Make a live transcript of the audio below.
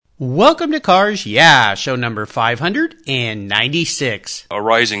Welcome to Cars Yeah, show number 596. A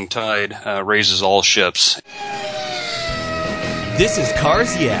rising tide raises all ships. This is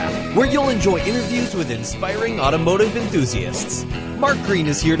Cars Yeah, where you'll enjoy interviews with inspiring automotive enthusiasts. Mark Green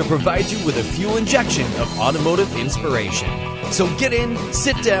is here to provide you with a fuel injection of automotive inspiration. So get in,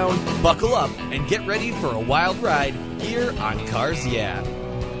 sit down, buckle up, and get ready for a wild ride here on Cars Yeah.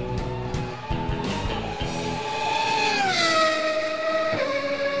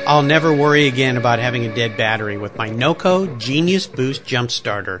 I'll never worry again about having a dead battery with my NOCO Genius Boost Jump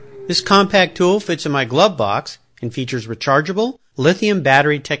Starter. This compact tool fits in my glove box and features rechargeable lithium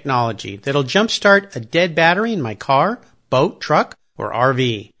battery technology that'll jumpstart a dead battery in my car, boat, truck, or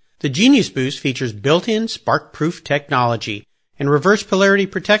RV. The Genius Boost features built-in spark-proof technology and reverse polarity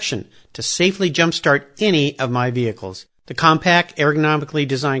protection to safely jumpstart any of my vehicles. The compact, ergonomically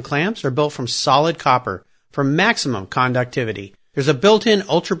designed clamps are built from solid copper for maximum conductivity. There's a built-in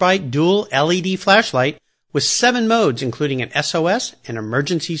ultra-bright dual LED flashlight with 7 modes, including an SOS and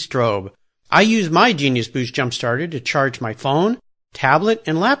emergency strobe. I use my Genius Boost Jump Starter to charge my phone, tablet,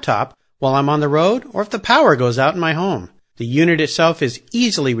 and laptop while I'm on the road or if the power goes out in my home. The unit itself is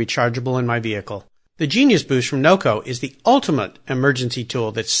easily rechargeable in my vehicle. The Genius Boost from NOCO is the ultimate emergency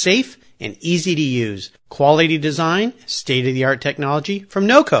tool that's safe and easy to use. Quality design, state-of-the-art technology from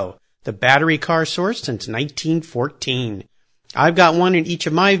NOCO, the battery car source since 1914. I've got one in each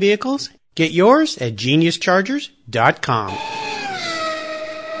of my vehicles. Get yours at geniuschargers.com.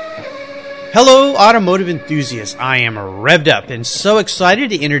 Hello, automotive enthusiasts. I am revved up and so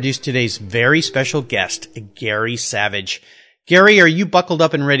excited to introduce today's very special guest, Gary Savage. Gary, are you buckled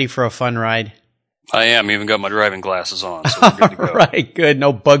up and ready for a fun ride? I am. Even got my driving glasses on, so we're good to go. All right, good.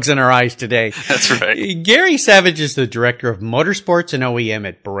 No bugs in our eyes today. That's right. Gary Savage is the director of motorsports and OEM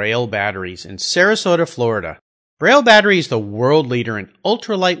at Braille Batteries in Sarasota, Florida. Braille Battery is the world leader in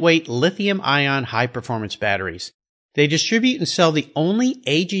ultra-lightweight lithium-ion high-performance batteries. They distribute and sell the only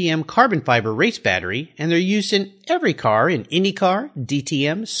AGM carbon fiber race battery, and they're used in every car in IndyCar,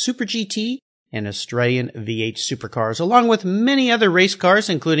 DTM, Super GT, and Australian V8 supercars, along with many other race cars,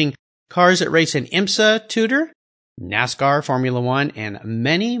 including cars that race in IMSA, Tudor, NASCAR, Formula One, and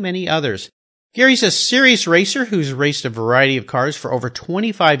many, many others. Gary's a serious racer who's raced a variety of cars for over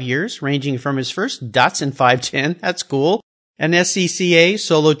 25 years, ranging from his first Datsun 510, that's cool, an SCCA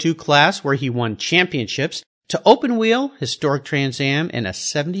Solo 2 class where he won championships, to open wheel, historic Trans Am, and a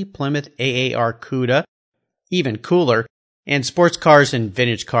 70 Plymouth AAR Cuda, even cooler, and sports cars and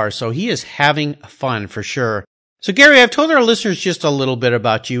vintage cars, so he is having fun for sure. So Gary, I've told our listeners just a little bit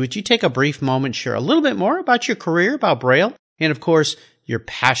about you. Would you take a brief moment, share a little bit more about your career, about Braille, and of course, your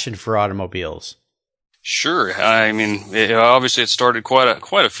passion for automobiles? Sure. I mean, obviously it started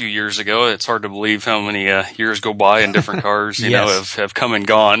quite a few years ago. It's hard to believe how many years go by and different cars, Yes. have come and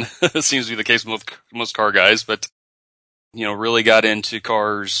gone. It seems to be the case with most car guys, but, really got into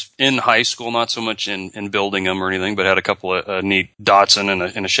cars in high school, not so much in building them or anything, but had a couple of neat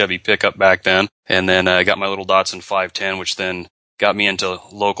Datsun and a Chevy pickup back then. And then I got my little Datsun 510, which then got me into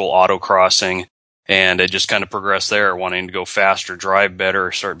local autocrossing. And it just kind of progressed there, wanting to go faster, drive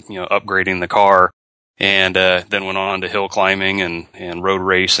better, start, upgrading the car. And then went on to hill climbing and road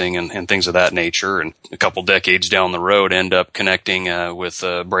racing and things of that nature. And a couple decades down the road, end up connecting with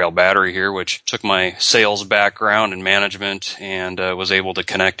Braille Battery here, which took my sales background and management and was able to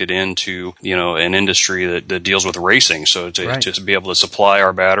connect it into an industry that deals with racing. So to be able to supply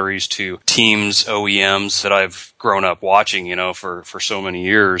our batteries to teams, OEMs that I've grown up watching, for so many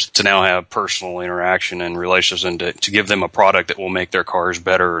years, to now have personal interaction and relations and to give them a product that will make their cars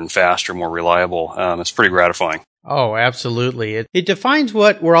better and faster, more reliable. It's pretty gratifying. Oh, absolutely. It defines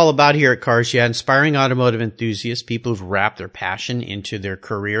what we're all about here at Cars Yeah, inspiring automotive enthusiasts, people who've wrapped their passion into their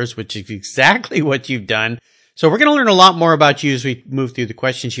careers, which is exactly what you've done. So we're going to learn a lot more about you as we move through the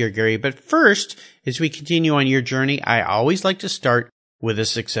questions here, Gary. But first, as we continue on your journey, I always like to start with a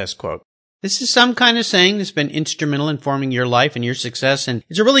success quote. This is some kind of saying that's been instrumental in forming your life and your success, and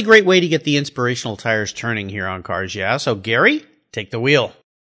it's a really great way to get the inspirational tires turning here on Cars Yeah. So Gary, take the wheel.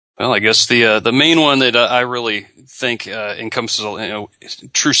 Well, I guess the main one that I really think encompasses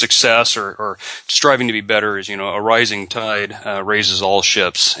true success or striving to be better is a rising tide raises all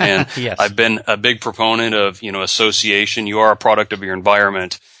ships, and Yes. I've been a big proponent of association. You are a product of your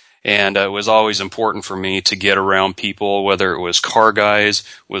environment. And it was always important for me to get around people, whether it was car guys,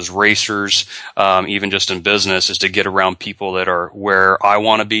 was racers, even just in business, is to get around people that are where I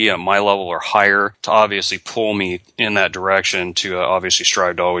want to be at my level or higher, to obviously pull me in that direction, to obviously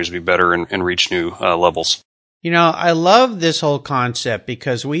strive to always be better and reach new levels. I love this whole concept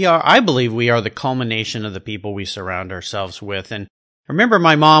because I believe we are the culmination of the people we surround ourselves with. And remember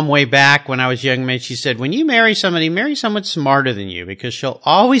my mom way back when I was young, man, she said, when you marry somebody, marry someone smarter than you because she'll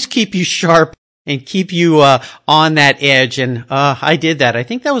always keep you sharp and keep you on that edge. And I did that. I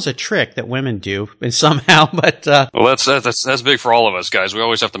think that was a trick that women do and somehow, but well, that's big for all of us guys. We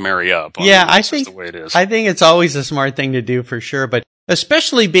always have to marry up. Yeah, I think that's the way it is. I think it's always a smart thing to do for sure, but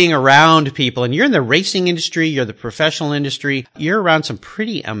especially being around people, and you're in the racing industry, you're the professional industry, you're around some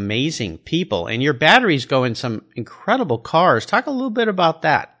pretty amazing people, and your batteries go in some incredible cars. Talk a little bit about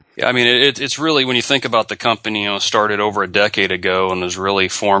that. Yeah, I mean, it's really, when you think about the company, started over a decade ago and was really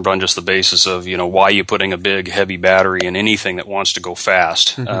formed on just the basis of, why you putting a big, heavy battery in anything that wants to go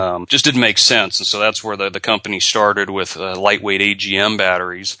fast. Mm-hmm. Just didn't make sense. And so that's where the company started with lightweight AGM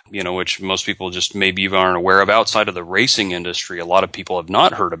batteries, which most people just maybe even aren't aware of. Outside of the racing industry, a lot of people have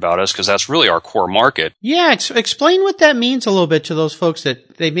not heard about us because that's really our core market. Yeah, explain what that means a little bit to those folks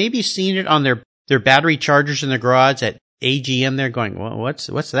that they maybe seen it on their battery chargers in their garage at AGM. They're going, well, what's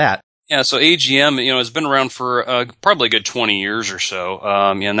that? Yeah, so AGM, has been around for probably a good 20 years or so,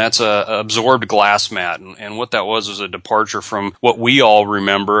 and that's a absorbed glass mat. And what that was a departure from what we all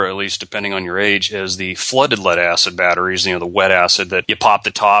remember, at least depending on your age, as the flooded lead acid batteries. The wet acid that you pop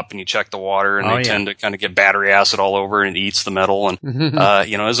the top and you check the water, and they tend to kind of get battery acid all over and it eats the metal. And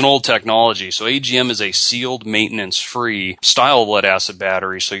as an old technology, so AGM is a sealed, maintenance-free style of lead acid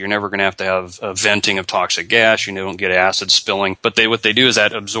battery. So you're never going to have a venting of toxic gas. You don't get acid spilling. But what they do is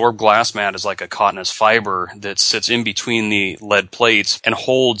that absorbed glass mat is like a cottonous fiber that sits in between the lead plates and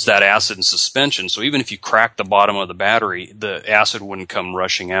holds that acid in suspension. So even if you crack the bottom of the battery, the acid wouldn't come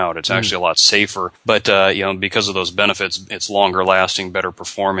rushing out. It's actually a lot safer. But, because of those benefits, it's longer lasting, better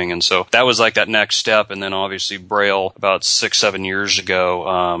performing. And so that was like that next step. And then obviously Braille, about 6-7 years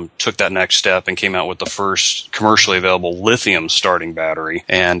ago, took that next step and came out with the first commercially available lithium starting battery,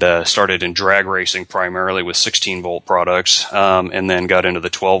 and started in drag racing primarily with 16-volt products, and then got into the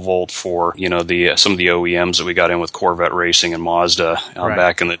 12-volt for some of the OEMs that we got in with Corvette Racing and Mazda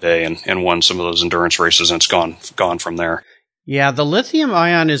back in the day, and won some of those endurance races, and it's gone from there. Yeah, the lithium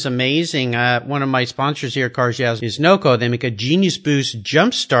ion is amazing. One of my sponsors here at Cars Yeah is Noco. They make a Genius Boost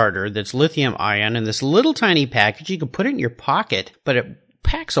jump starter that's lithium ion in this little tiny package. You can put it in your pocket, but it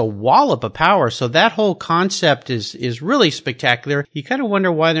packs a wallop of power. So that whole concept is really spectacular. You kind of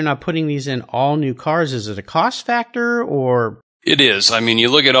wonder why they're not putting these in all new cars. Is it a cost factor or? It is. I mean, you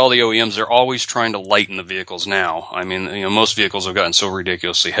look at all the OEMs, they're always trying to lighten the vehicles now. I mean, most vehicles have gotten so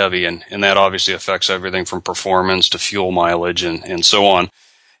ridiculously heavy, and that obviously affects everything from performance to fuel mileage and so on.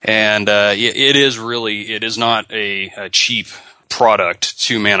 And it is not a cheap product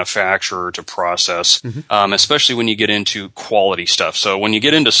to manufacture or to process, especially when you get into quality stuff. So when you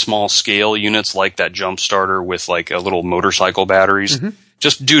get into small scale units like that jump starter with like a little motorcycle batteries,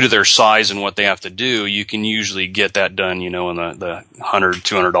 just due to their size and what they have to do, you can usually get that done, in the $100,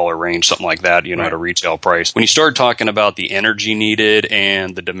 $200 range, something like that, at a retail price. When you start talking about the energy needed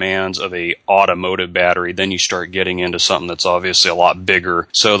and the demands of a automotive battery, then you start getting into something that's obviously a lot bigger.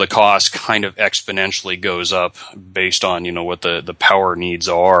 So the cost kind of exponentially goes up based on, what the power needs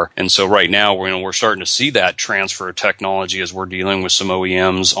are. And so right now, we're starting to see that transfer of technology as we're dealing with some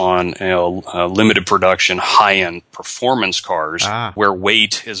OEMs on, limited production, high-end performance cars where weight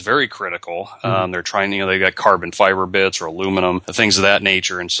is very critical. They're trying, they got carbon fiber bits or aluminum, things of that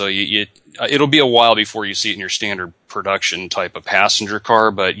nature. And so it'll be a while before you see it in your standard production type of passenger car,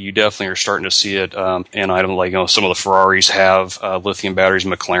 but you definitely are starting to see it in items like some of the Ferraris have lithium batteries,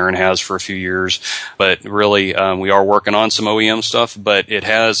 McLaren has for a few years. But really, we are working on some OEM stuff, but it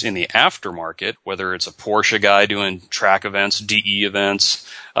has in the aftermarket, whether it's a Porsche guy doing track events, DE events,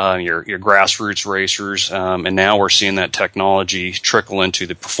 your grassroots racers, and now we're seeing that technology trickle into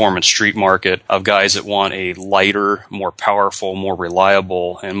the performance street market of guys that want a lighter, more powerful, more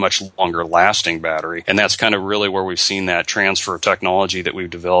reliable, and much longer lasting battery. And that's kind of really where we've seen that transfer of technology that we've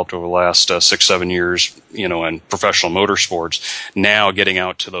developed over the last 6-7 years, in professional motorsports, now getting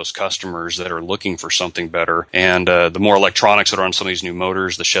out to those customers that are looking for something better. And the more electronics that are on some of these new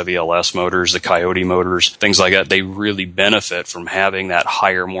motors, the Chevy LS motors, the Coyote motors, things like that, they really benefit from having that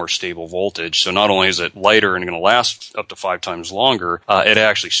higher, more stable voltage. So not only is it lighter and going to last up to 5 times longer, it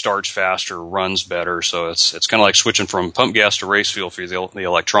actually starts faster, runs better. So it's kind of like switching from pump gas to race fuel for the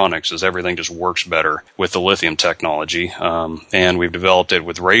electronics, as everything just works better with the lithium technology. And we've developed it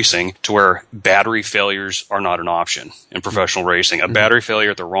with racing to where battery failures are not an option in professional racing. A battery failure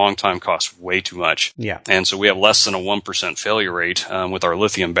at the wrong time costs way too much. Yeah. And so we have less than a 1% failure rate with our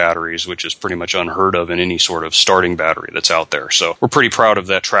lithium batteries, which is pretty much unheard of in any sort of starting battery that's out there. So we're pretty proud of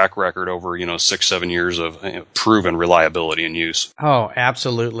that track record over, 6-7 years of proven reliability and use. Oh,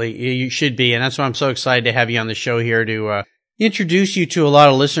 absolutely. You should be. And that's why I'm so excited to have you on the show here to introduce you to a lot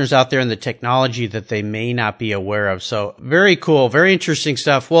of listeners out there in the technology that they may not be aware of. So very cool, very interesting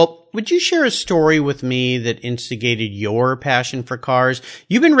stuff. Well, would you share a story with me that instigated your passion for cars?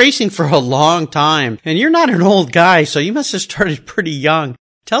 You've been racing for a long time, and you're not an old guy, so you must have started pretty young.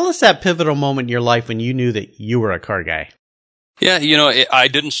 Tell us that pivotal moment in your life when you knew that you were a car guy. Yeah, I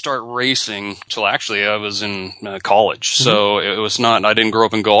didn't start racing till actually I was in college. So it was not, I didn't grow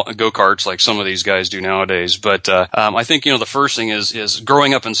up in go-karts like some of these guys do nowadays. But I think, the first thing is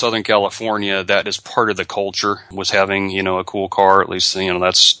growing up in Southern California, that is part of the culture, was having, a cool car. At least,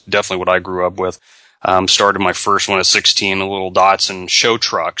 that's definitely what I grew up with. Started my first one at 16, a little Datsun show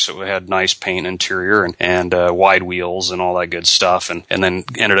truck. So it had nice paint interior and wide wheels and all that good stuff. And then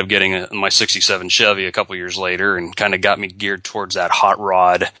ended up getting my 67 Chevy a couple years later and kind of got me geared towards that hot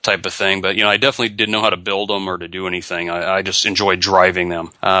rod type of thing. But, I definitely didn't know how to build them or to do anything. I just enjoyed driving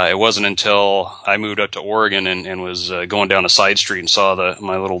them. It wasn't until I moved up to Oregon and was going down a side street and saw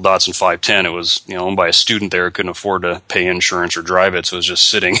my little Datsun 510. It was, owned by a student there who couldn't afford to pay insurance or drive it. So it was just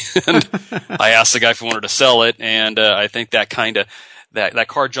sitting. And I asked the guy if he wanted to sell it, and I think that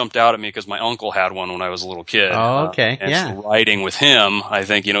car jumped out at me because my uncle had one when I was a little kid. Oh, okay. And yeah. So riding with him, I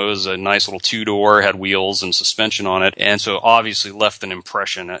think, it was a nice little two-door, had wheels and suspension on it, and so obviously left an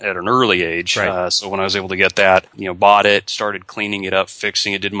impression at an early age. Right. So when I was able to get that, bought it, started cleaning it up,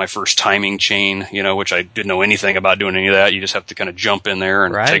 fixing it, did my first timing chain, which I didn't know anything about doing any of that. You just have to kind of jump in there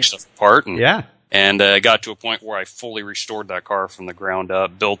and take stuff apart. And I got to a point where I fully restored that car from the ground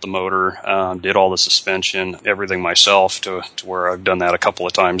up, built the motor, did all the suspension, everything myself to where I've done that a couple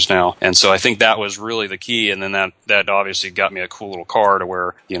of times now. And so I think that was really the key. And then that obviously got me a cool little car to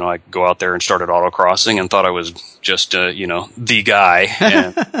where, I could go out there and started autocrossing and thought I was just, the guy.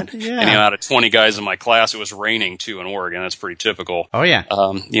 And out of 20 guys in my class, it was raining too in Oregon. That's pretty typical. Oh, yeah.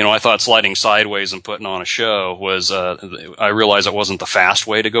 I thought sliding sideways and putting on a show was, I realized it wasn't the fast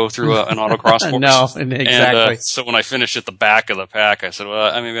way to go through an autocross course. No, exactly. And so when I finished at the back of the pack, I said,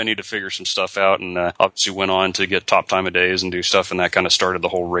 well, maybe I need to figure some stuff out, and obviously went on to get top time of days and do stuff, and that kind of started the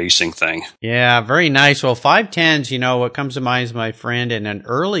whole racing thing. Yeah, very nice. Well, 510s, what comes to mind is my friend, and in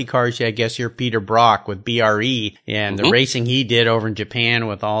early cars, I guess you're Peter Brock with BRE, and the racing he did over in Japan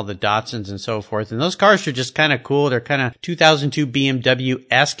with all the Datsuns and so forth. And those cars are just kind of cool. They're kind of 2002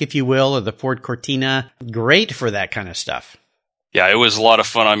 BMW-esque, if you will, or the Ford Cortina. Great for that kind of stuff. Yeah, it was a lot of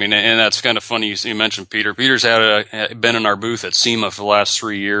fun. I mean, and that's kind of funny. You mentioned Peter. Peter's been in our booth at SEMA for the last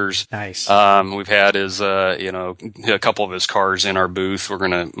 3 years. Nice. We've had his, a couple of his cars in our booth. We're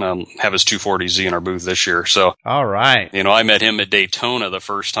going to have his 240Z in our booth this year. So, all right. I met him at Daytona the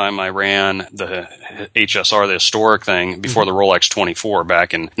first time I ran the HSR, the historic thing, before the Rolex 24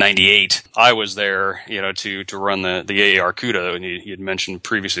 back in '98. I was there, to run the AAR CUDA, and you'd mentioned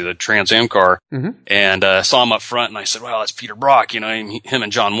previously the Trans Am car, and saw him up front, and I said, well, that's Peter Brock. Him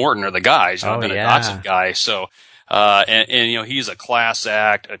and John Morton are the guys. I've been a Datsun guy. So, and he's a class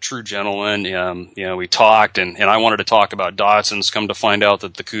act, a true gentleman. We talked and I wanted to talk about Datsuns. Come to find out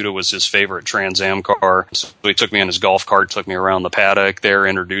that the CUDA was his favorite Trans Am car. So he took me in his golf cart, took me around the paddock there,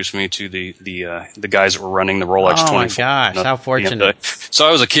 introduced me to the guys that were running the Rolex 24. Oh my gosh, how fortunate. So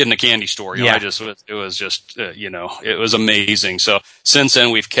I was a kid in a candy store. Yeah. It was just, it was amazing. So since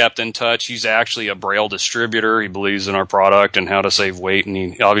then we've kept in touch. He's actually a Braille distributor. He believes in our product and how to save weight. And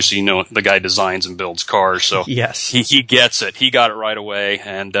he obviously, the guy designs and builds cars. So yes. He gets it. He got it right away,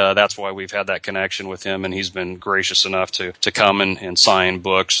 and that's why we've had that connection with him, and he's been gracious enough to come and sign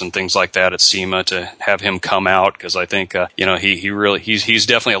books and things like that at SEMA, to have him come out, because I think, he's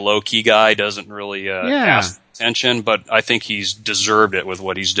definitely a low-key guy, doesn't really ask attention, but I think he's deserved it with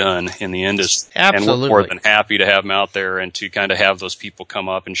what he's done in the industry. Absolutely. And we're more than happy to have him out there and to kind of have those people come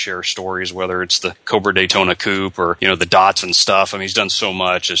up and share stories, whether it's the Cobra Daytona Coupe or, the Datsun stuff. I mean, he's done so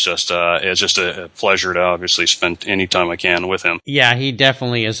much. It's just a pleasure to obviously spend any time I can with him. Yeah, he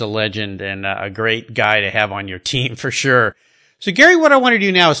definitely is a legend and a great guy to have on your team for sure. So, Gary, what I want to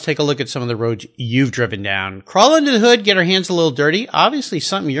do now is take a look at some of the roads you've driven down. Crawl under the hood, get our hands a little dirty. Obviously,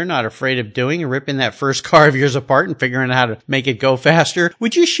 something you're not afraid of doing, ripping that first car of yours apart and figuring out how to make it go faster.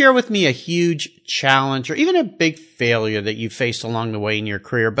 Would you share with me a huge challenge or even a big failure that you faced along the way in your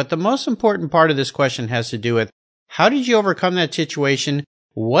career? But the most important part of this question has to do with, how did you overcome that situation?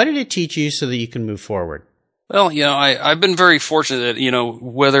 What did it teach you so that you can move forward? Well, I've been very fortunate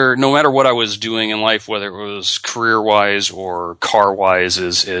that, no matter what I was doing in life, whether it was career-wise or car-wise,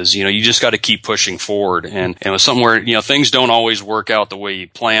 is you just got to keep pushing forward. And it was something where, things don't always work out the way you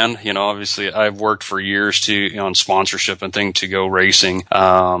plan. Obviously I've worked for years on sponsorship and thing to go racing,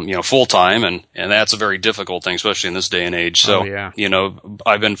 full-time. And that's a very difficult thing, especially in this day and age. So,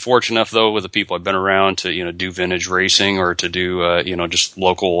 I've been fortunate enough, though, with the people I've been around to, do vintage racing or to do, just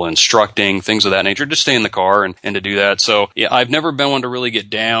local instructing, things of that nature, just stay in the car and to do that. So yeah, I've never been one to really get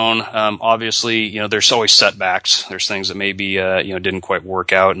down. Obviously, there's always setbacks. There's things that maybe, didn't quite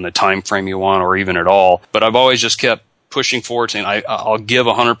work out in the time frame you want or even at all. But I've always just kept pushing forward, saying I'll give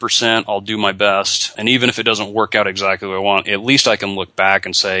 100%, I'll do my best, and even if it doesn't work out exactly what I want, at least I can look back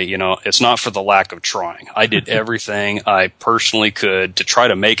and say, it's not for the lack of trying. I did everything I personally could to try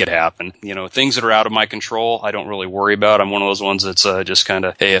to make it happen. Things that are out of my control, I don't really worry about. I'm one of those ones that's just kind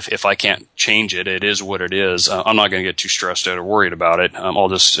of, hey, if I can't change it, it is what it is. I'm not going to get too stressed out or worried about it. I'll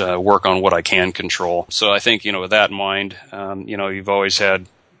just work on what I can control. So I think, with that in mind, you've always had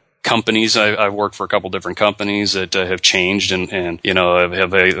companies. I've worked for a couple different companies that have changed and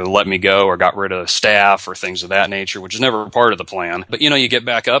have let me go or got rid of staff or things of that nature, which is never part of the plan. But, you get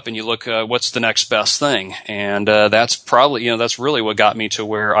back up and you look, what's the next best thing? And that's probably, that's really what got me to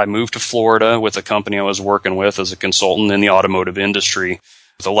where I moved to Florida with a company I was working with as a consultant in the automotive industry,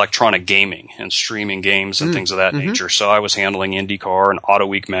 with electronic gaming and streaming games and things of that nature. So I was handling IndyCar and Auto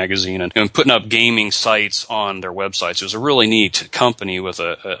Week magazine and putting up gaming sites on their websites. It was a really neat company with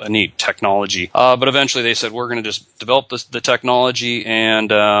a neat technology. But eventually they said, we're going to just develop the technology and,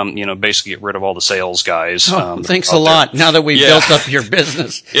 basically get rid of all the sales guys. Thanks a lot. Now that we've built up your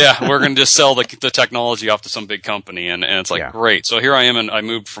business. Yeah, we're going to just sell the technology off to some big company. And it's like, great. So here I am, and I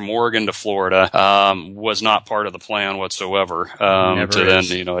moved from Oregon to Florida. Was not part of the plan whatsoever.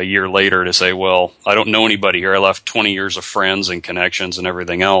 A year later to say, well, I don't know anybody here. I left 20 years of friends and connections and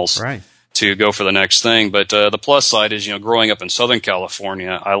everything else to go for the next thing. But the plus side is, growing up in Southern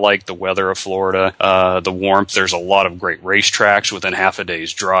California, I like the weather of Florida, the warmth. There's a lot of great racetracks within half a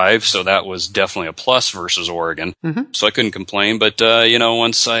day's drive. So that was definitely a plus versus Oregon. So I couldn't complain. But,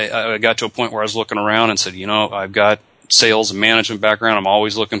 once I got to a point where I was looking around and said, I've got sales and management background. I'm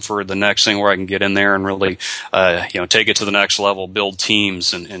always looking for the next thing where I can get in there and really, take it to the next level, build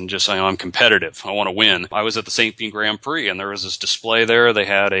teams and just say, I'm competitive. I want to win. I was at the St. Pete Grand Prix and there was this display there. They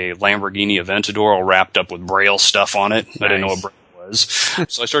had a Lamborghini Aventador all wrapped up with Braille stuff on it. Nice. I didn't know what Braille was.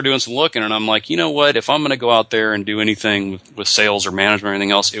 So I started doing some looking and I'm like, you know what? If I'm going to go out there and do anything with sales or management or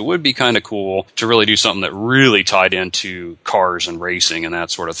anything else, it would be kind of cool to really do something that really tied into cars and racing and that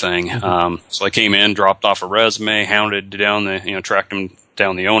sort of thing. So I came in, dropped off a resume, hounded down tracked him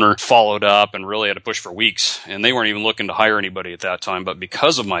down the owner, followed up, and really had to push for weeks. And they weren't even looking to hire anybody at that time. But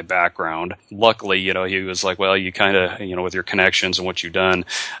because of my background, luckily, he was like, well, you kind of, with your connections and what you've done,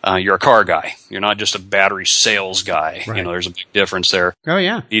 you're a car guy. You're not just a battery sales guy. Right. There's a big difference there. Oh,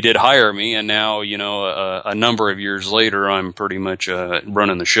 yeah. He did hire me. And now, a number of years later, I'm pretty much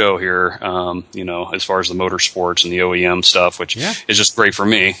running the show here, as far as the motorsports and the OEM stuff, which is just great for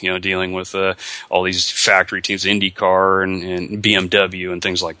me, dealing with all these factory teams, IndyCar and BMW and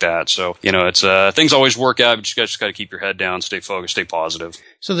things like that. So, it's things always work out, but you just got to keep your head down, stay focused, stay positive.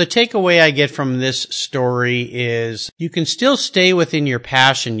 So the takeaway I get from this story is you can still stay within your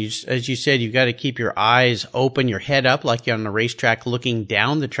passion. As you said, you've got to keep your eyes open, your head up like you're on the racetrack, looking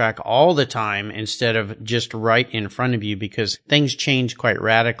down the track all the time instead of just right in front of you, because things change quite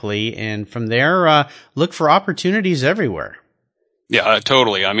radically. And from there, look for opportunities everywhere. Yeah,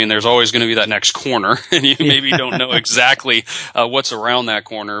 totally. I mean, there's always going to be that next corner, and you maybe don't know exactly what's around that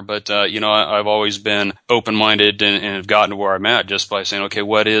corner. But I've always been open-minded and have gotten to where I'm at just by saying, okay,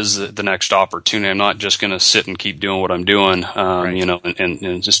 what is the next opportunity? I'm not just going to sit and keep doing what I'm doing,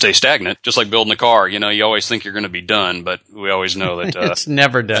 and just stay stagnant. Just like building a car, you always think you're going to be done, but we always know that it's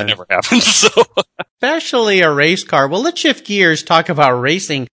never done. That never happens. So, especially a race car. Well, let's shift gears, talk about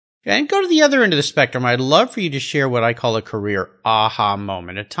racing. And go to the other end of the spectrum. I'd love for you to share what I call a career aha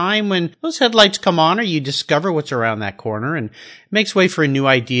moment, a time when those headlights come on or you discover what's around that corner and makes way for a new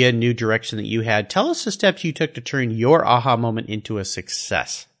idea, new direction that you had. Tell us the steps you took to turn your aha moment into a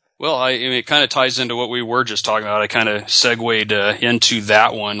success. Well, it kind of ties into what we were just talking about. I kind of segued into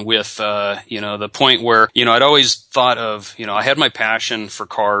that one with, the point where, I'd always thought of, I had my passion for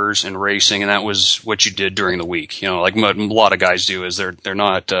cars and racing, and that was what you did during the week. Like a lot of guys do, is they're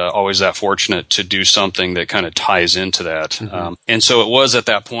not always that fortunate to do something that kind of ties into that. Mm-hmm. And so it was at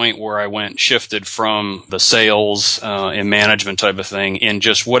that point where I shifted from the sales and management type of thing in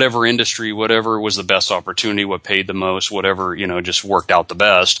just whatever industry, whatever was the best opportunity, what paid the most, whatever, just worked out the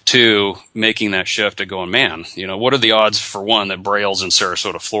best, two, making that shift to going, man, what are the odds, for one, that Braille's in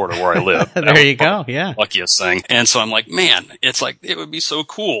Sarasota, Florida, where I live? There you go. Yeah. Luckiest thing. And so I'm like, man, it's like, it would be so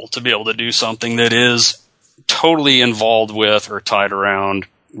cool to be able to do something that is totally involved with or tied around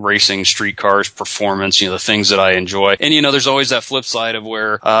racing, street cars, performance, the things that I enjoy. And, there's always that flip side of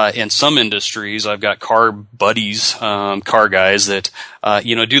where, in some industries, I've got car buddies, car guys that,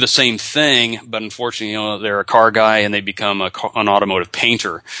 do the same thing, but unfortunately, they're a car guy and they become an automotive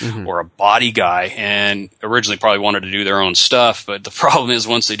painter or a body guy, and originally probably wanted to do their own stuff. But the problem is,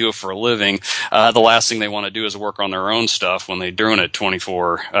 once they do it for a living, the last thing they want to do is work on their own stuff when they're doing it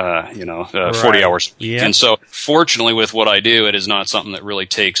 24, 40 hours. Yeah. And so fortunately with what I do, it is not something that really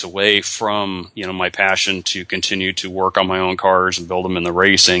takes away from, my passion to continue to work on my own cars and build them in the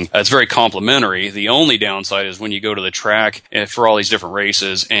racing. It's very complementary. The only downside is when you go to the track for all these different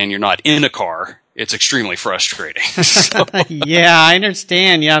races and you're not in a car, it's extremely frustrating. So. Yeah, I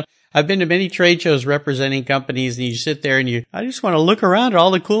understand. Yeah. I've been to many trade shows representing companies, and you sit there and I just want to look around at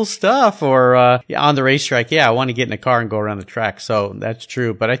all the cool stuff, or on the racetrack. Yeah, I want to get in a car and go around the track. So that's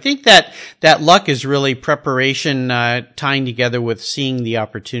true. But I think that luck is really preparation, tying together with seeing the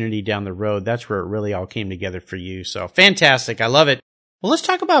opportunity down the road. That's where it really all came together for you. So fantastic. I love it. Well, let's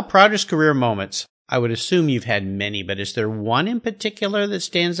talk about proudest career moments. I would assume you've had many, but is there one in particular that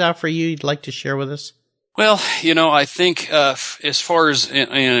stands out for you you'd like to share with us? Well, I think as far as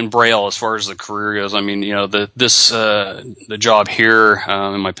in Braille, as far as the career goes, I mean, the job here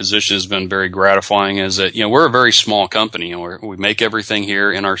and my position has been very gratifying. Is that we're a very small company. We make everything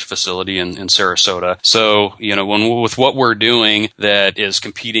here in our facility in Sarasota. So with what we're doing, that is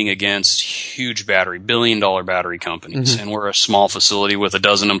competing against huge billion-dollar battery companies, and we're a small facility with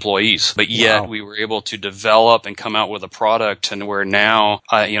 12 employees. But yet we were able to develop and come out with a product, and where now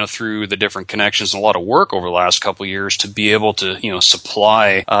through the different connections and a lot of work over the last couple of years to be able to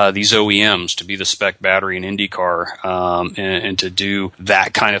supply these OEMs to be the spec battery in IndyCar, and to do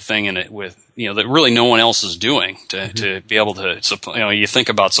that kind of thing in it with that really no one else is doing to be able to supply. You think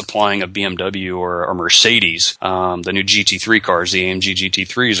about supplying a BMW or Mercedes, the new GT3 cars, the AMG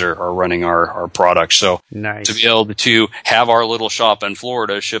GT3s are running our products. So nice. To be able to have our little shop in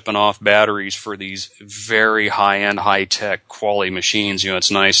Florida shipping off batteries for these very high-end, high-tech quality machines,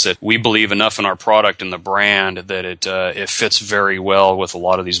 it's nice that we believe enough in our product and the brand that it fits very well with a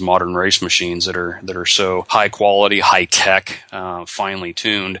lot of these modern race machines that are so high quality, high tech, finely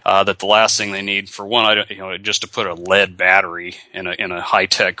tuned, that the last thing they need, for one, just to put a lead battery in a high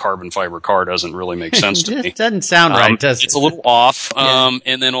tech carbon fiber car doesn't really make sense to me. It doesn't sound right, does it? It's a little off.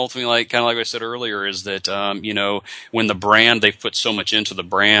 And then ultimately, kind of like I said earlier, is that when the brand, they've put so much into the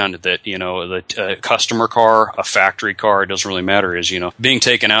brand that the customer car, a factory car, it doesn't really matter. Is being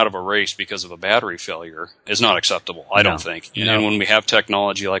taken out of a race because of a battery failure is not acceptable. I don't think. No. And when we have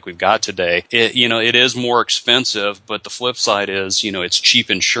technology like we've got today, it is more expensive. But the flip side is it's cheap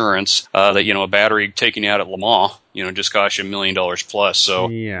insurance. That a battery taking you out at Le Mans, just costs you $1 million plus. So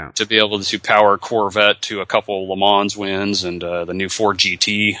to be able to power Corvette to a couple of Le Mans wins and the new Ford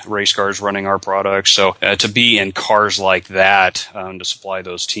GT race cars running our products. So to be in cars like that, to supply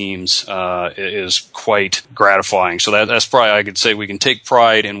those teams, is quite gratifying. So that's probably, I could say, we can take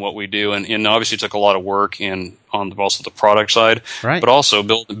pride in what we do, and obviously it took a lot of work on also the product side, right. But also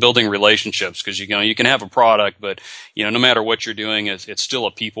building relationships, because you can have a product, but no matter what you're doing, it's still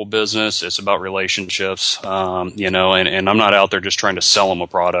a people business. It's about relationships, and I'm not out there just trying to sell them a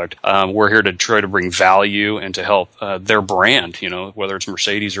product. We're here to try to bring value and to help their brand, whether it's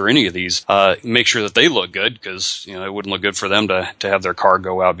Mercedes or any of these, make sure that they look good, because it wouldn't look good for them to have their car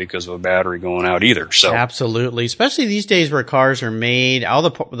go out because of a battery going out either. So absolutely, especially these days where cars are made, all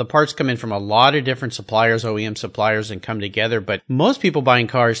the parts come in from a lot of different suppliers, OEM suppliers, and come together. But most people buying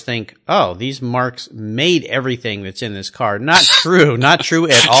cars think, oh, these marks made everything that's in this car. Not true. Not true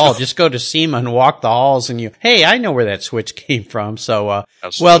at all. Just go to SEMA and walk the halls and hey, I know where that switch came from. So,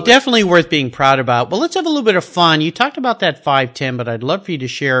 well, definitely worth being proud about. Well, let's have a little bit of fun. You talked about that 510, but I'd love for you to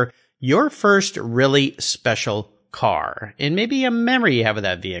share your first really special car and maybe a memory you have of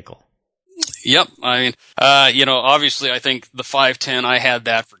that vehicle. Yep. I mean, obviously I think the 510, I had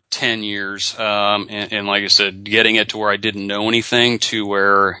that for 10 years. And like I said, getting it to where I didn't know anything to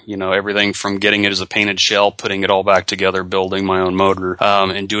where, everything from getting it as a painted shell, putting it all back together, building my own motor,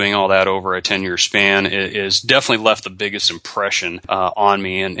 and doing all that over a 10-year span is definitely left the biggest impression, on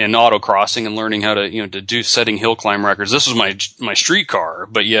me. And autocrossing and learning how to, to do setting hill climb records. This was my street car,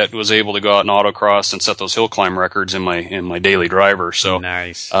 but yet was able to go out and autocross and set those hill climb records in my daily driver. So,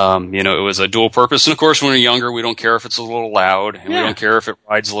 nice. It was a dual purpose. And of course, when we're younger, we don't care if it's a little loud, and we don't care if it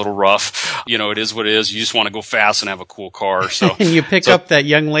rides a little rough. You know, it is what it is. You just want to go fast and have a cool car. So and you pick up that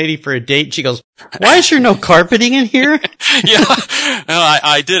young lady for a date. And she goes, "Why is there no carpeting in here?" Yeah,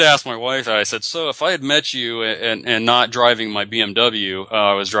 I did ask my wife. I said, "So if I had met you and not driving my BMW,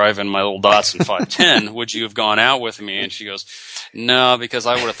 I was driving my little Datsun 510, would you have gone out with me?" And she goes, "No, because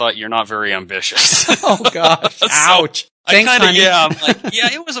I would have thought you're not very ambitious." Oh gosh! So, ouch! Thanks, honey. Yeah, I'm like,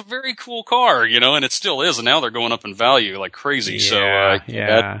 yeah, it was a very cool car, you know, and it still is. And now they're going up in value like crazy.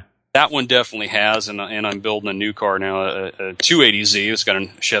 That one definitely has, and I'm building a new car now, a 280Z. It's got a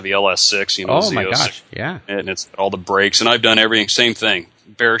Chevy LS6, you know. Oh my gosh, yeah. And it's got all the brakes, and I've done everything, same thing,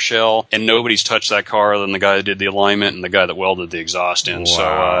 bare shell, and nobody's touched that car other than the guy that did the alignment and the guy that welded the exhaust in. Wow.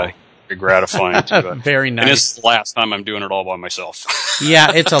 So, very gratifying too. Very nice. And it's the last time I'm doing it all by myself.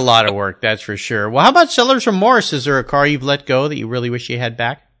 Yeah, it's a lot of work, that's for sure. Well, how about seller's remorse? Is there a car you've let go that you really wish you had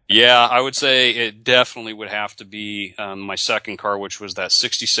back? Yeah, I would say it definitely would have to be my second car, which was that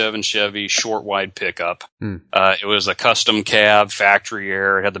 67 Chevy short wide pickup. It was a custom cab, factory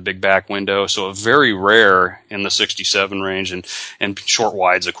air. It had the big back window, so very rare in the 67 range. And short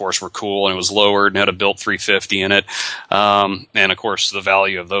wides, of course, were cool, and it was lowered and had a built 350 in it. And of course, the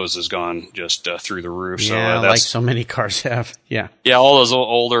value of those has gone just through the roof. Yeah, so like so many cars have. Yeah. Yeah, all those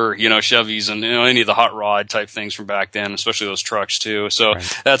older, you know, Chevys and, you know, any of the hot rod type things from back then, especially those trucks too. So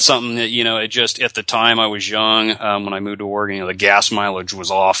that's something that, you know, it just, at the time I was young, when I moved to Oregon, you know, the gas mileage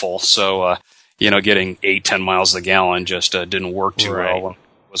was awful. So, you know, getting 8-10 miles a gallon just didn't work too well.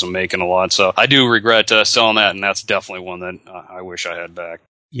 Wasn't making a lot. So I do regret selling that, and that's definitely one that I wish I had back.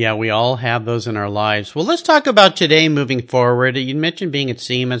 Yeah, we all have those in our lives. Well, let's talk about today moving forward. You mentioned being at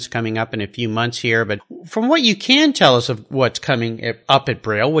SEMA coming up in a few months here, but from what you can tell us of what's coming up at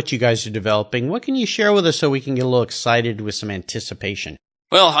Braille, what you guys are developing, what can you share with us so we can get a little excited with some anticipation?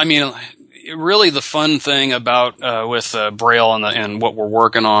 Well, I mean, really the fun thing about with Braille and what we're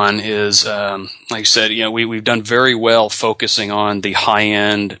working on is, like I said, you know, we've done very well focusing on the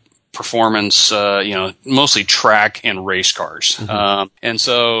high-end performance, you know, mostly track and race cars. And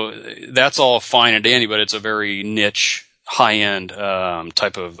so that's all fine and dandy, but it's a very niche, high-end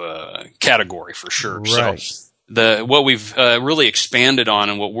type of category for sure. Right. So what we've really expanded on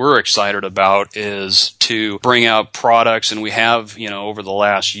and what we're excited about is to bring out products, and we have, you know, over the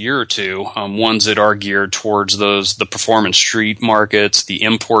last year or two, ones that are geared towards the performance street markets, the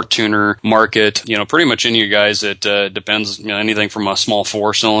import tuner market, you know, pretty much any of you guys that depends, you know, anything from a small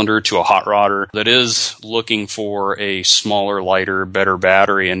 4-cylinder to a hot rodder that is looking for a smaller, lighter, better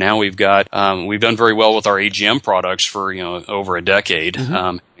battery. And now we've got, we've done very well with our AGM products for, you know, over a decade,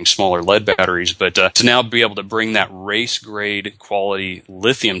 smaller lead batteries, but to now be able to bring that race grade quality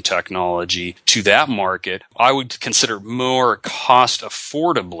lithium technology to that market, I would consider more cost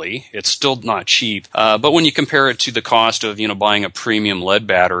affordably. It's still not cheap, but when you compare it to the cost of, you know, buying a premium lead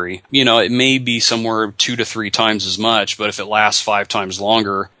battery, you know, it may be somewhere 2 to 3 times as much, but if it lasts 5 times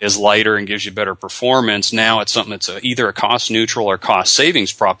longer, is lighter, and gives you better performance, now it's something that's either a cost neutral or cost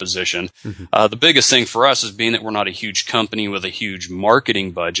savings proposition. The biggest thing for us is being that we're not a huge company with a huge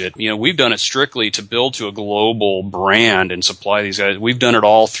marketing budget. You know, we've done it strictly to build to a global brand and supply these guys. We've done it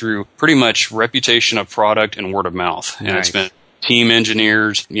all through pretty much reputation of product and word of mouth. And it's been team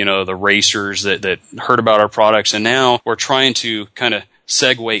engineers, you know, the racers that heard about our products. And now we're trying to kind of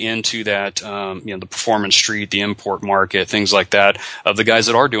segue into that, you know, the performance street, the import market, things like that, of the guys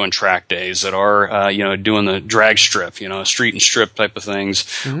that are doing track days, that are, you know, doing the drag strip, you know, street and strip type of things.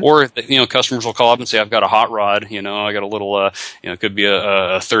 Or, you know, customers will call up and say, I've got a hot rod, you know, I got a little, you know, it could be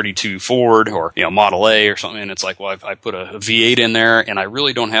a 32 Ford or, you know, Model A or something. And it's like, well, I put a V8 in there and I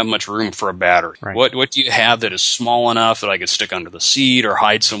really don't have much room for a battery. What do you have that is small enough that I could stick under the seat or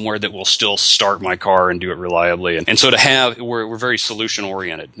hide somewhere that will still start my car and do it reliably? And so to have, we're very solution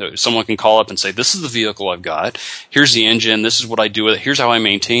oriented. Someone can call up and say, this is the vehicle I've got. Here's the engine. This is what I do with it. Here's how I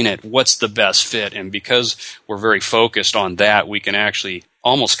maintain it. What's the best fit? And because we're very focused on that, we can actually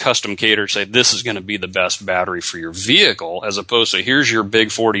almost custom cater, say this is going to be the best battery for your vehicle, as opposed to here's your big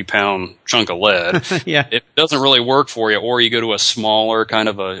 40-pound chunk of lead. Yeah. It doesn't really work for you, or you go to a smaller kind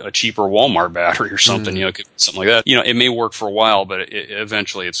of a cheaper Walmart battery or something, you know, something like that. You know, it may work for a while, but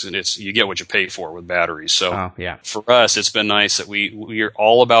eventually it's you get what you pay for with batteries. So for us, it's been nice that we are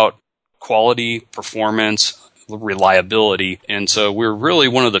all about quality, performance, reliability. And so we're really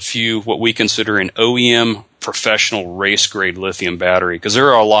one of the few, what we consider an OEM professional race grade lithium battery, because there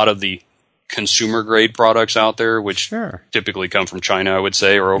are a lot of the consumer grade products out there, which Sure. typically come from China, I would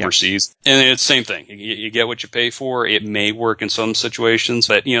say, or overseas. Yep. And it's the same thing. You get what you pay for. It may work in some situations,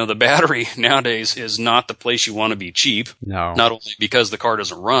 but the battery nowadays is not the place you want to be cheap. No. Not only because the car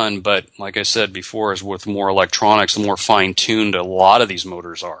doesn't run, but like I said before, as with more electronics, the more fine tuned a lot of these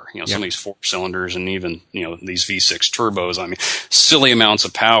motors are. Some of these 4 cylinders and even, these V6 turbos. I mean, silly amounts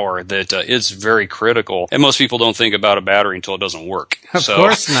of power that it's very critical. And most people don't think about a battery until it doesn't work. Of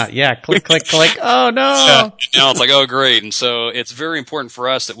course not. Yeah. Click, click, click. Oh, no. Now it's like, oh, great. And so it's very important for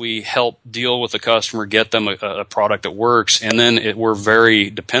us that we help deal with the customer, get them a product that works. And then we're very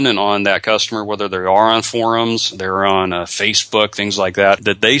dependent on that customer, whether they are on forums, they're on Facebook, things like that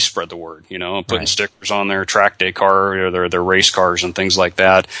they spread the word, putting stickers on their track day car or their race cars and things like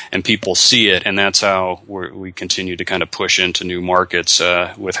that. And people see it. And that's how we continue to kind of push into new markets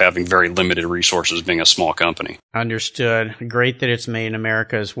with having very limited resources being a small company. Understood. Great that it's made in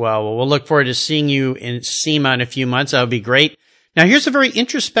America as well. Well, we'll look forward to seeing you in SEMA in a few months. That would be great. Now, here's a very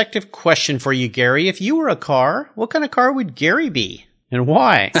introspective question for you, Gary. If you were a car, what kind of car would Gary be and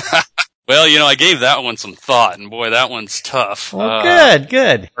why? Well, I gave that one some thought, and boy, that one's tough. Well,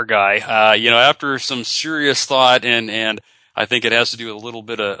 good. Our guy, after some serious thought and I think it has to do with a little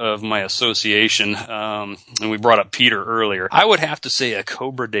bit of my association, and we brought up Peter earlier. I would have to say a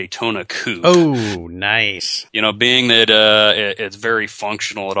Cobra Daytona Coupe. Oh, nice. Being that it's very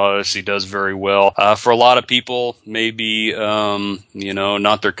functional, it obviously does very well. For a lot of people, maybe,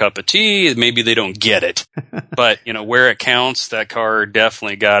 not their cup of tea, maybe they don't get it. But, where it counts, that car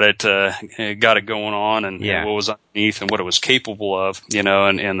definitely got it going on and what was underneath and what it was capable of,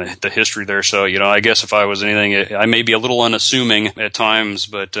 and the history there. So, I guess if I was anything, I may be a little unassuming at times,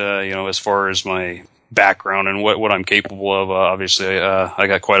 but, as far as my background and what I'm capable of, obviously, I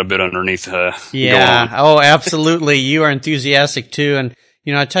got quite a bit underneath. Yeah. Oh, absolutely. You are enthusiastic too. And,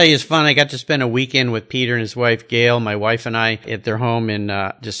 I tell you, it's fun. I got to spend a weekend with Peter and his wife, Gail, my wife and I, at their home in,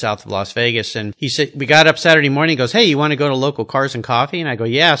 just south of Las Vegas. And he said, we got up Saturday morning, he goes, hey, you want to go to local Cars and Coffee? And I go,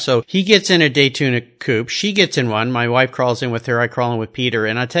 yeah. So he gets in a Daytona Coupe. She gets in one. My wife crawls in with her. I crawl in with Peter.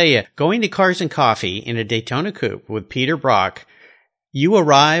 And I tell you, going to Cars and Coffee in a Daytona Coupe with Peter Brock, you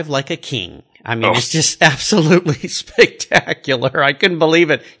arrive like a king. I mean, It's just absolutely spectacular. I couldn't believe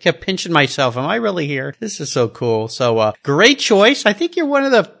it. Kept pinching myself. Am I really here? This is so cool. So, great choice. I think you're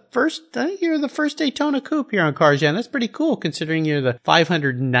the first Daytona Coupe here on Cars. Yeah, and that's pretty cool considering you're the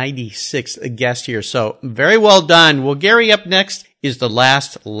 596th guest here. So, very well done. Well, Gary, up next is the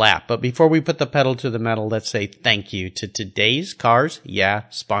last lap. But before we put the pedal to the metal, let's say thank you to today's Cars Yeah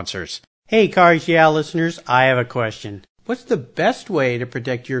sponsors. Hey, Cars Yeah listeners, I have a question. What's the best way to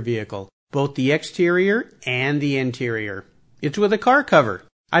protect your vehicle? Both the exterior and the interior. It's with a car cover.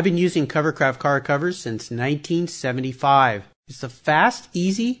 I've been using Covercraft car covers since 1975. It's the fast,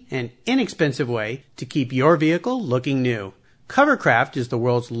 easy, and inexpensive way to keep your vehicle looking new. Covercraft is the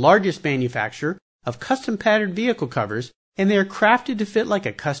world's largest manufacturer of custom patterned vehicle covers, and they are crafted to fit like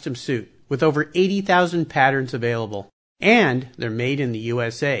a custom suit, with over 80,000 patterns available. And they're made in the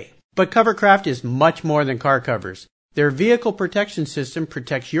USA. But Covercraft is much more than car covers. Their vehicle protection system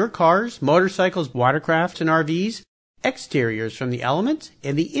protects your cars, motorcycles, watercrafts, and RVs, exteriors from the elements,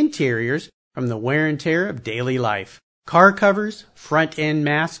 and the interiors from the wear and tear of daily life. Car covers, front end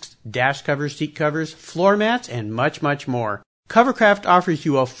masks, dash covers, seat covers, floor mats, and much, much more. Covercraft offers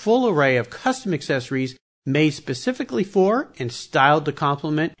you a full array of custom accessories made specifically for and styled to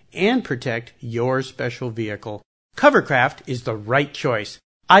complement and protect your special vehicle. Covercraft is the right choice.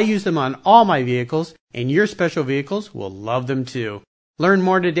 I use them on all my vehicles, and your special vehicles will love them too. Learn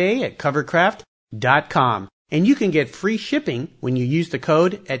more today at covercraft.com, and you can get free shipping when you use the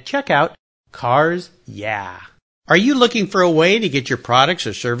code at checkout, Cars Yeah. Are you looking for a way to get your products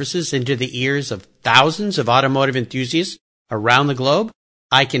or services into the ears of thousands of automotive enthusiasts around the globe?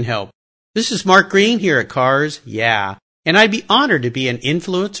 I can help. This is Mark Green here at Cars Yeah, and I'd be honored to be an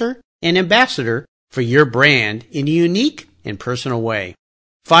influencer and ambassador for your brand in a unique and personal way.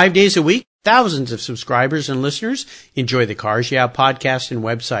 5 days a week, thousands of subscribers and listeners enjoy the Cars Yeah podcast and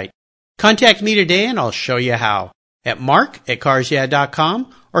website. Contact me today and I'll show you how at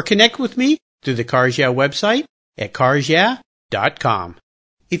mark@carsyeah.com or connect with me through the Cars Yeah website at carsyeah.com.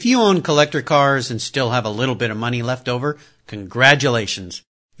 If you own collector cars and still have a little bit of money left over, congratulations.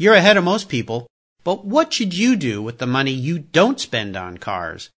 You're ahead of most people, but what should you do with the money you don't spend on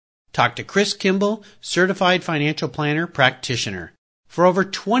cars? Talk to Chris Kimball, certified financial planner practitioner. For over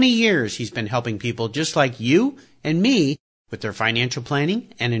 20 years, he's been helping people just like you and me with their financial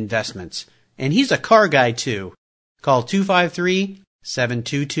planning and investments. And he's a car guy too. Call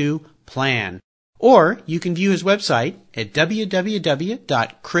 253-722-PLAN. Or you can view his website at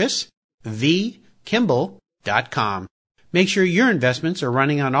www.chris, thekimball.com. Make sure your investments are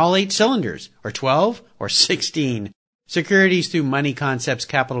running on all 8 cylinders, or 12, or 16. Securities through Money Concepts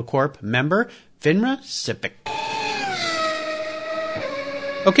Capital Corp. Member, FINRA SIPC.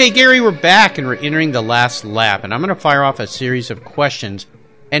 Okay, Gary, we're back and we're entering the last lap, and I'm going to fire off a series of questions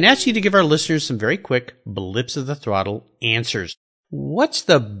and ask you to give our listeners some very quick blips of the throttle answers. What's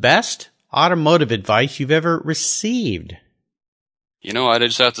the best automotive advice you've ever received? You know, I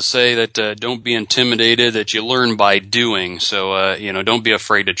just have to say that don't be intimidated, that you learn by doing. So, don't be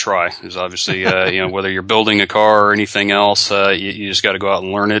afraid to try. Because obviously, whether you're building a car or anything else, you just got to go out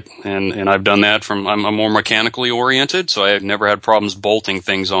and learn it. And I've done that I'm more mechanically oriented, so I've never had problems bolting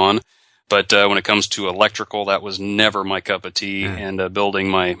things on. But when it comes to electrical, that was never my cup of tea. And building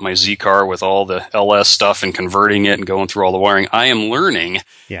my Z car with all the LS stuff and converting it and going through all the wiring, I am learning.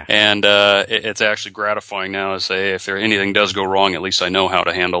 Yeah. And it's actually gratifying now to say if anything does go wrong, at least I know how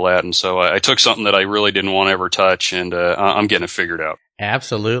to handle that. And so I took something that I really didn't want to ever touch, and I'm getting it figured out.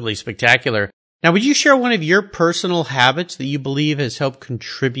 Absolutely spectacular. Now, would you share one of your personal habits that you believe has helped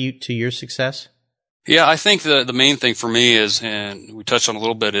contribute to your success? Yeah, I think the main thing for me is, and we touched on a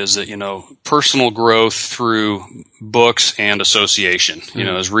little bit, is that, personal growth through books and association,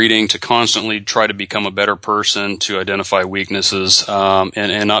 is reading to constantly try to become a better person, to identify weaknesses,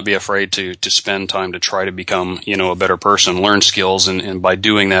 and not be afraid to spend time to try to become, a better person, learn skills. And by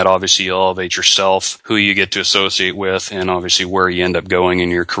doing that, obviously you elevate yourself, who you get to associate with, and obviously where you end up going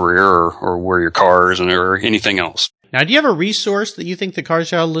in your career or where your cars or anything else. Now, do you have a resource that you think the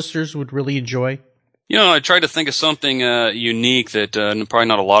Cars Yeah listeners would really enjoy? I tried to think of something unique that probably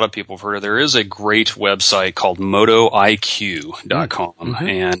not a lot of people have heard of. There is a great website called MotoIQ.com,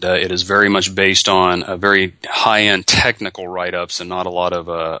 and it is very much based on a very high-end technical write-ups and not a lot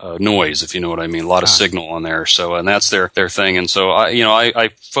of noise, if you know what I mean. A lot of signal on there, and that's their thing. And so I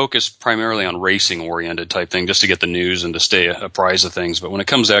focus primarily on racing-oriented type thing, just to get the news and to stay apprised of things. But when it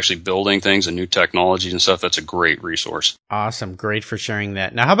comes to actually building things and new technologies and stuff, that's a great resource. Awesome, great for sharing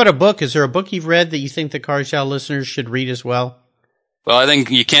that. Now, how about a book? Is there a book you've read that you think the Cars Yeah listeners should read as well? Well, I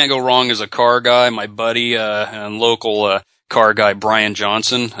think you can't go wrong as a car guy. My buddy and local car guy, Brian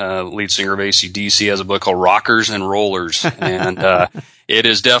Johnson, lead singer of AC/DC, has a book called Rockers and Rollers. And it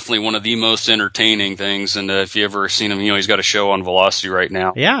is definitely one of the most entertaining things. And if you ever seen him, he's got a show on Velocity right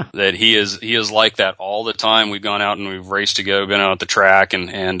now. Yeah. That he is like that all the time. We've gone out and we've raced together, been out at the track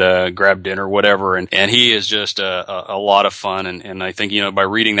and grabbed dinner, whatever. And he is just a lot of fun. And I think, by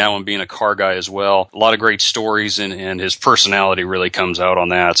reading that one, being a car guy as well, a lot of great stories, and his personality really comes out on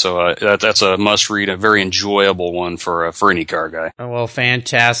that. So that's a must read, a very enjoyable one for any car guy. Oh, well,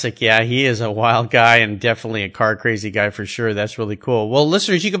 fantastic. Yeah, he is a wild guy and definitely a car crazy guy for sure. That's really cool. Well,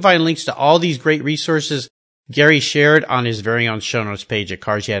 listeners, you can find links to all these great resources Gary shared on his very own show notes page at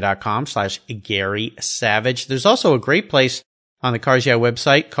carsyeah.com/Gary Savage. There's also a great place on the Cars Yeah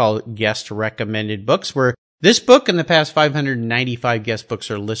website called Guest Recommended Books, where this book and the past 595 guest books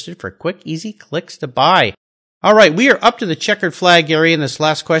are listed for quick, easy clicks to buy. All right, we are up to the checkered flag, Gary, and this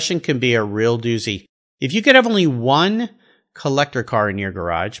last question can be a real doozy. If you could have only one collector car in your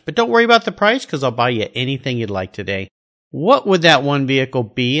garage, but don't worry about the price because I'll buy you anything you'd like today, what would that one vehicle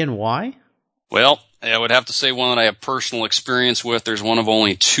be and why? Well, I would have to say one that I have personal experience with. There's one of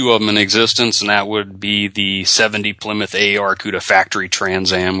only 2 of them in existence, and that would be the 70 Plymouth AR CUDA factory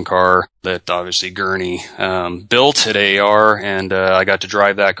Trans Am car that obviously Gurney built at AR, and I got to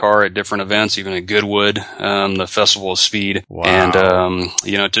drive that car at different events, even at Goodwood, the Festival of Speed. Wow. And,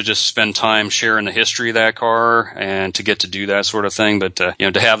 to just spend time sharing the history of that car and to get to do that sort of thing. But, to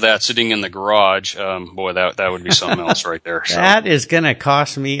have that sitting in the garage, boy, that would be something else right there. So. That is going to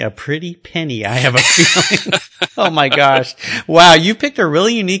cost me a pretty penny, I have a feeling. Oh my gosh. Wow. You picked a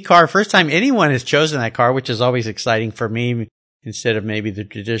really unique car. First time anyone has chosen that car, which is always exciting for me, instead of maybe the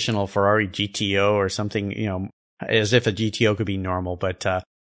traditional Ferrari GTO or something, as if a GTO could be normal. But,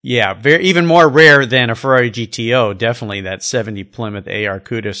 even more rare than a Ferrari GTO. Definitely that 70 Plymouth AR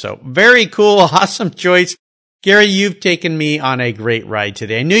CUDA. So very cool. Awesome choice. Gary, you've taken me on a great ride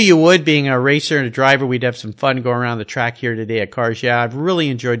today. I knew you would. Being a racer and a driver, we'd have some fun going around the track here today at Cars Yeah. I've really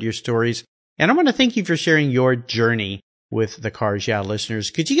enjoyed your stories. And I want to thank you for sharing your journey with the Cars Yeah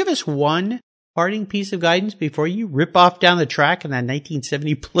listeners. Could you give us one parting piece of guidance before you rip off down the track in that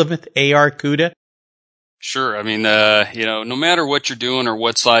 1970 Plymouth AR CUDA? Sure. I mean, no matter what you're doing or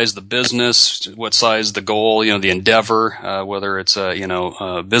what size the business, what size the goal, the endeavor, whether it's,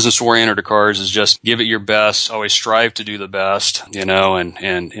 business oriented or cars, is just give it your best. Always strive to do the best,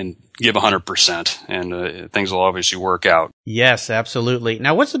 and give 100%, and things will obviously work out. Yes, absolutely.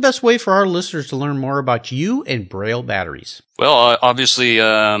 Now, what's the best way for our listeners to learn more about you and Braille batteries? Well, obviously,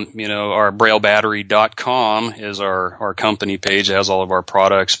 our BrailleBattery.com is our company page. It has all of our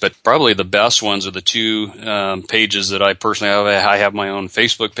products, but probably the best ones are the two pages that I personally have. I have my own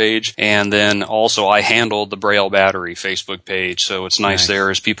Facebook page, and then also I handled the Braille Battery Facebook page. So it's nice there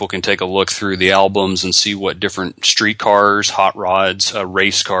as people can take a look through the albums and see what different street cars, hot rods,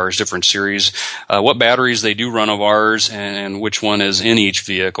 race cars, different series, what batteries they do run of ours, and which one is in each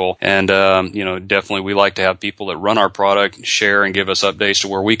vehicle. And, definitely we like to have people that run our product share and give us updates to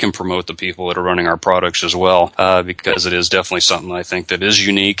where we can promote the people that are running our products as well, because it is definitely something I think that is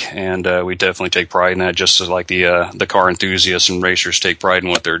unique, and we definitely take pride in that, just as like the car enthusiasts and racers take pride in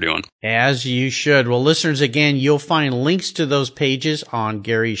what they're doing. As you should. Well, listeners, again, you'll find links to those pages on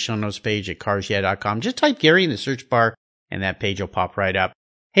Gary's show notes page at carsyeah.com. Just type Gary in the search bar, and that page will pop right up.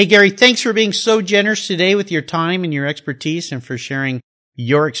 Hey, Gary, thanks for being so generous today with your time and your expertise, and for sharing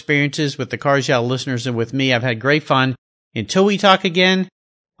your experiences with the Cars Yeah listeners and with me. I've had great fun. Until we talk again,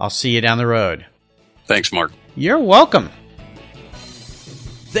 I'll see you down the road. Thanks, Mark. You're welcome.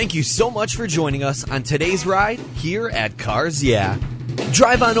 Thank you so much for joining us on today's ride here at Cars Yeah.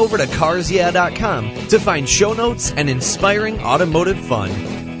 Drive on over to carsyeah.com to find show notes and inspiring automotive fun.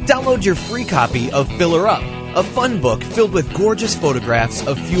 Download your free copy of Filler Up, a fun book filled with gorgeous photographs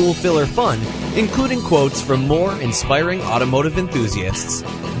of fuel filler fun, including quotes from more inspiring automotive enthusiasts.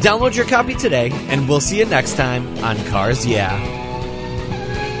 Download your copy today, and we'll see you next time on Cars Yeah.